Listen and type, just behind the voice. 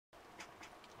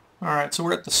Alright, so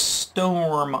we're at the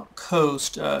Storm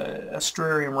Coast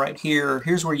Astrarium right here.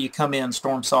 Here's where you come in,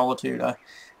 Storm Solitude. I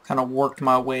kind of worked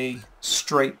my way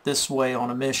straight this way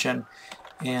on a mission.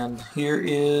 And here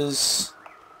is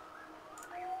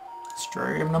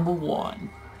Astrarium number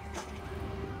 1.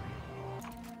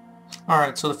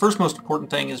 Alright, so the first most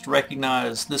important thing is to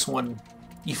recognize this one.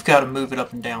 You've got to move it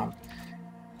up and down.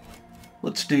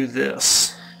 Let's do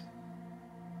this.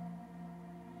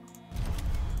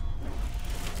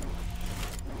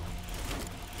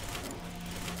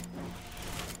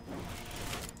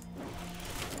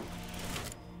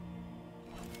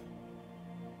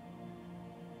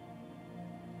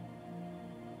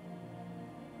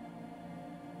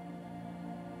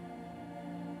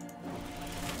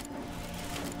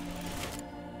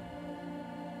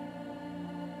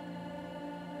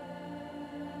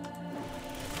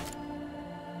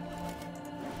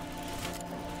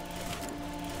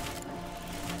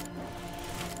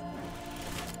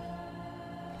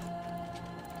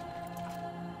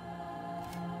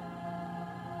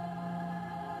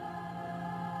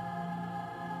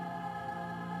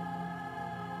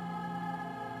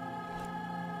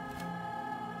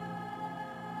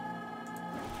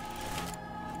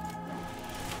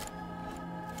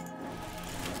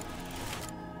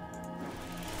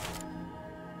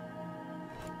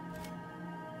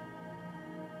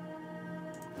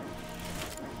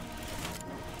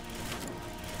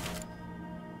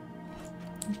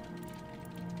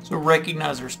 So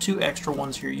recognize there's 2 extra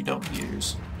ones here you don't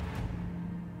use.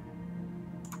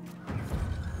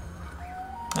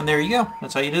 And there you go.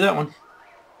 That's how you do that one.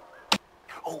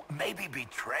 Oh, maybe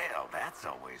betrayal. That's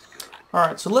always good.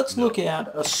 Alright, so let's look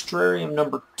at Astrarium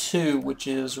number 2, which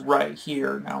is right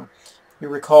here. Now, you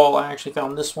recall I actually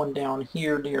found this one down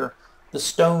here near the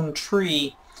stone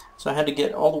tree, so I had to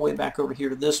get all the way back over here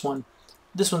to this one.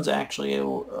 This one's actually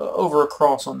over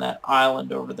across on that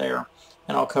island over there,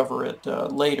 and I'll cover it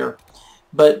later.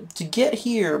 But to get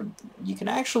here, you can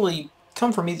actually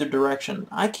come from either direction.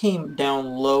 I came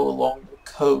down low along the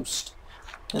coast,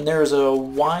 and there's a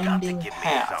winding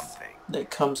path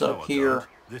that comes up here.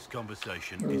 This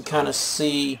conversation you can kind of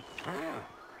see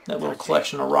that little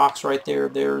collection of rocks right there.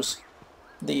 There's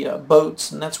the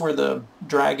boats, and that's where the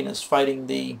dragon is fighting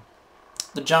the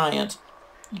giant.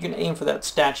 You can aim for that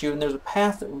statue, and there's a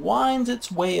path that winds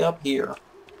its way up here.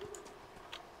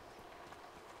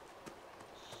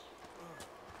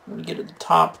 When you get to the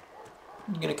top,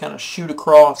 you're going to kind of shoot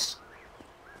across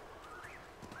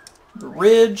the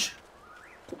ridge.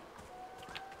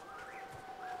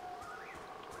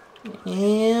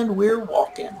 And we're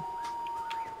walking.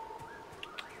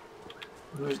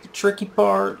 Here's the tricky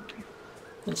part.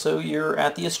 And so you're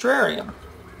at the Astrarium.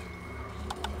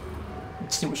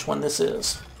 Let's see which one this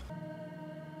is.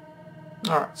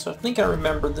 Alright, so I think I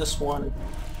remember this one.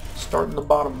 Starting the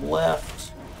bottom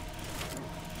left.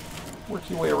 Work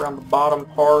your way around the bottom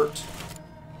part.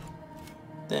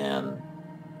 Then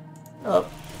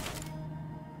up.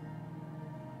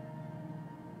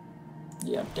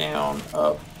 Yeah, down,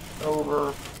 up,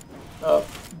 over, up,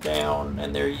 down,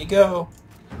 and there you go.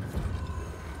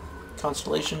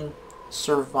 Constellation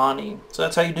Servani. So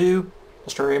that's how you do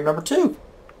Astrarium number 2.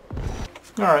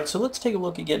 Alright, so let's take a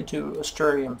look again to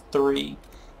Astrarium 3. You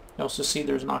also see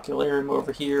there's an ocularium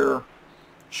over here,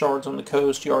 shards on the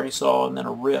coast you already saw, and then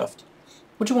a rift.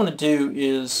 What you want to do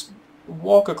is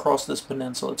walk across this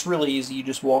peninsula. It's really easy. You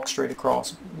just walk straight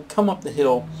across. You come up the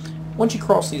hill. Once you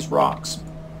cross these rocks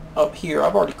up here,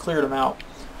 I've already cleared them out,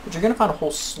 but you're going to find a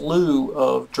whole slew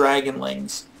of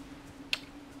dragonlings. I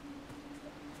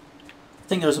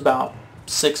think there's about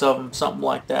 6 of them, something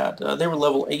like that. They were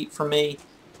level 8 for me.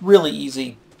 Really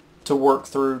easy to work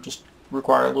through, just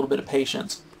require a little bit of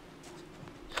patience.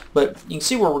 But you can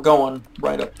see where we're going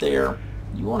right up there.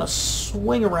 You want to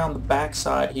swing around the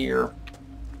backside here.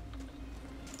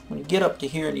 When you get up to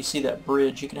here and you see that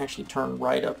bridge, you can actually turn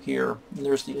right up here. And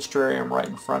there's the Astrarium right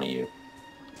in front of you.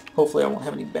 Hopefully I won't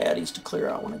have any baddies to clear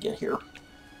out when I get here.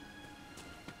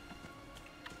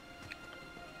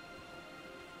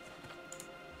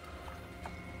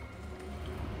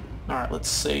 Alright, let's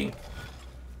see.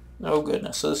 Oh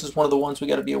goodness, so this is one of the ones we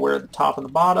got to be aware of the top and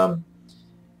the bottom.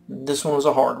 This one was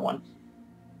a hard one.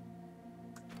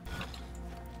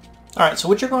 Alright, so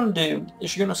what you're going to do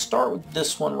is you're going to start with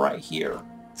this one right here.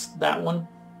 It's that one.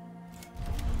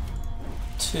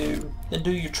 2. Then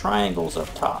do your triangles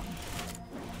up top.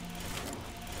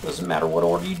 Doesn't matter what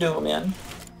order you do them in.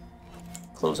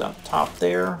 Close out the top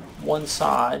there, one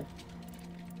side.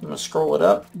 I'm going to scroll it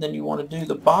up. Then you want to do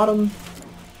the bottom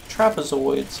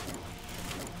trapezoids,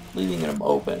 leaving them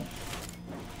open.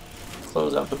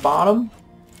 Close out the bottom.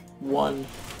 1,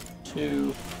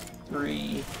 2,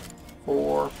 3,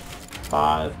 4,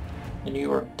 5, and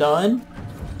you are done.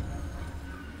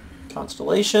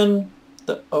 Constellation,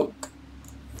 the Oak.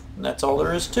 And that's all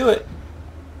there is to it.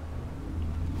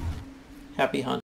 Happy hunting.